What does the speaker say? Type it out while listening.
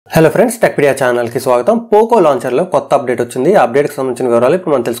Hello friends, Techpedia ఛానల్కి స్వాగతం. Poco లాంచర్లో కొత్త అప్డేట్ వచ్చింది. ఆ అప్డేట్కి సంబంధించిన వివరాలు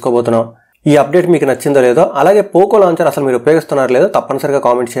ఇప్పుడు మనం తెలుసుకోబోతున్నాం. ఈ అప్డేట్ మీకు నచ్చిందో లేదో, అలాగే పోకో లాంచర్ అసలు మీరు ఉపయోగిస్తున్నారో లేదో తప్పనిసరిగా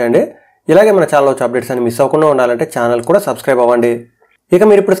కామెంట్ చేయండి. ఇలాగే మన ఛానల్లో వచ్చే అప్డేట్స్ అని మిస్ అవ్వకుండా ఉండాలంటే ఛానల్ కూడా సబ్స్క్రైబ్ అవ్వండి. ఇక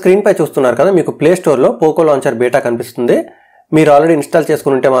మీరు ఇప్పుడు స్క్రీన్ పై చూస్తున్నారు కదా, మీకు ప్లే స్టోర్లో పోకో లాంచర్ బీటా కనిపిస్తుంది. మీరు ఆల్రెడీ ఇన్స్టాల్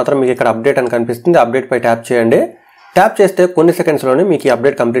చేసుకుని ఉంటే మాత్రం మీకు ఇక్కడ అప్డేట్ అని కనిపిస్తుంది. అప్డేట్ పై ట్యాప్ చేయండి. ట్యాప్ చేస్తే కొన్ని సెకండ్స్లోనే మీకు ఈ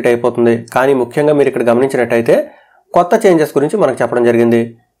అప్డేట్ కంప్లీట్ అయిపోతుంది. కానీ ముఖ్యంగా మీరు ఇక్కడ గమనించినట్టయితే కొత్త చేంజెస్ గురించి మనకు చెప్పడం జరిగింది.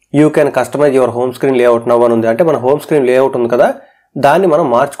 You can customise your home screen layout now అని ఉంది. అంటే మన హోమ్ స్క్రీన్ లేఅవుట్ ఉంది కదా, దాన్ని మనం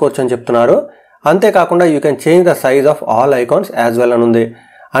మార్చుకోవచ్చు అని చెప్తున్నారు. అంతేకాకుండా you can change the size of all icons as well అని ఉంది.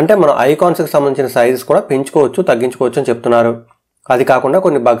 అంటే మన ఐకాన్స్కి సంబంధించిన సైజెస్ కూడా పెంచుకోవచ్చు, తగ్గించుకోవచ్చు అని చెప్తున్నారు. అది కాకుండా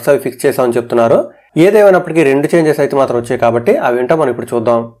కొన్ని బగ్స్ అవి ఫిక్స్ చేసామని చెప్తున్నారు. ఏదేమైనప్పటికీ రెండు చేంజెస్ అయితే మాత్రం వచ్చాయి కాబట్టి అవి ఏంటో మనం ఇప్పుడు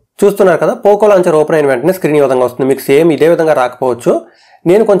చూద్దాం. చూస్తున్నారు కదా, పోకో లాంచర్ ఓపెన్ అయిన వెంటనే స్క్రీన్ ఈ విధంగా వస్తుంది. మీకు సేమ్ ఇదే విధంగా రాకపోవచ్చు.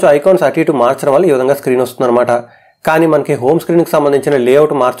 నేను కొంచెం ఐకాన్స్ అటు ఇటు మార్చడం వల్ల ఈ విధంగా స్క్రీన్ వస్తుంది అనమాట. కానీ మనకి హోమ్ స్క్రీన్కి సంబంధించిన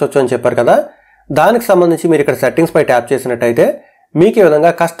లేఅవుట్ మార్చవచ్చు అని చెప్పారు కదా, దానికి సంబంధించి మీరు ఇక్కడ సెట్టింగ్స్ పై ట్యాప్ చేసినట్టయితే మీకు ఈ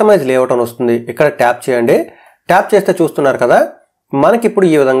విధంగా కస్టమైజ్ లేఅవుట్ అని వస్తుంది. ఇక్కడ ట్యాప్ చేయండి. ట్యాప్ చేస్తే చూస్తున్నారు కదా, మనకి ఇప్పుడు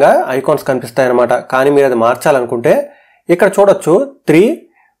ఈ విధంగా ఐకాన్స్ కనిపిస్తాయి అనమాట. కానీ మీరు అది మార్చాలనుకుంటే ఇక్కడ చూడొచ్చు 3,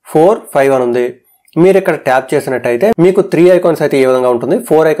 4, 5 అని ఉంది. మీరు ఇక్కడ ట్యాప్ చేసినట్టయితే మీకు 3 ఐకాన్స్ అయితే ఏ విధంగా ఉంటుంది,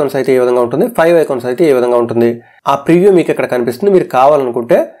 4 ఐకాన్స్ అయితే ఏ విధంగా ఉంటుంది, 5 ఐకాన్స్ అయితే ఏ విధంగా ఉంటుంది. ఆ ప్రివ్యూ మీకు ఇక్కడ కనిపిస్తుంది. మీరు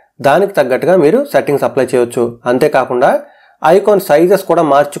కావాలనుకుంటే దానికి తగ్గట్టుగా మీరు సెట్టింగ్స్ అప్లై చేయొచ్చు. అంతేకాకుండా ఐకాన్ సైజెస్ కూడా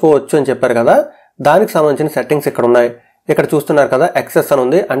మార్చుకోవచ్చు అని చెప్పారు కదా, దానికి సంబంధించిన సెట్టింగ్స్ ఇక్కడ ఉన్నాయి. ఇక్కడ చూస్తున్నారు కదా, ఎక్సెస్ అని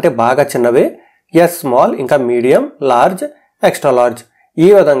ఉంది. అంటే బాగా చిన్నవి, ఎస్ స్మాల్, ఇంకా మీడియం, లార్జ్, ఎక్స్ట్రా లార్జ్. ఈ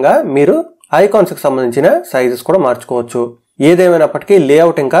విధంగా మీరు ఐకాన్స్కి సంబంధించిన సైజెస్ కూడా మార్చుకోవచ్చు. ఏదేమైనప్పటికీ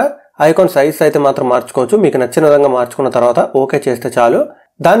లేఅవుట్ ఇంకా ఐకాన్ సైజ్ అయితే మాత్రం మార్చుకోవచ్చు. మీకు నచ్చిన విధంగా మార్చుకున్న తర్వాత ఓకే చేస్తే చాలు.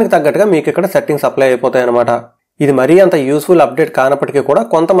 దానికి తగ్గట్టుగా మీకు ఇక్కడ సెట్టింగ్స్ అప్లై అయిపోతాయి అనమాట. ఇది మరీ అంత యూస్ఫుల్ అప్డేట్ కానప్పటికీ కూడా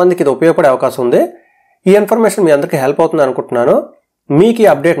కొంతమందికి ఇది ఉపయోగపడే అవకాశం ఉంది. ఈ ఇన్ఫర్మేషన్ మీ అందరికీ హెల్ప్ అవుతుంది అనుకుంటున్నాను. మీకు ఈ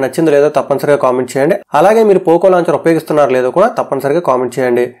అప్డేట్ నచ్చిందో లేదో తప్పనిసరిగా కామెంట్ చేయండి. అలాగే మీరు పోకో లాంచర్ ఉపయోగిస్తున్నారో లేదో కూడా తప్పనిసరిగా కామెంట్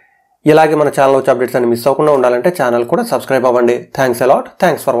చేయండి. ఇలాగే మన ఛానల్ వచ్చే అప్డేట్స్ అన్ని మిస్ అవ్వకుండా ఉండాలంటే ఛానల్ కూడా సబ్స్క్రైబ్ అవ్వండి. Thanks a lot.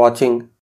 Thanks for watching.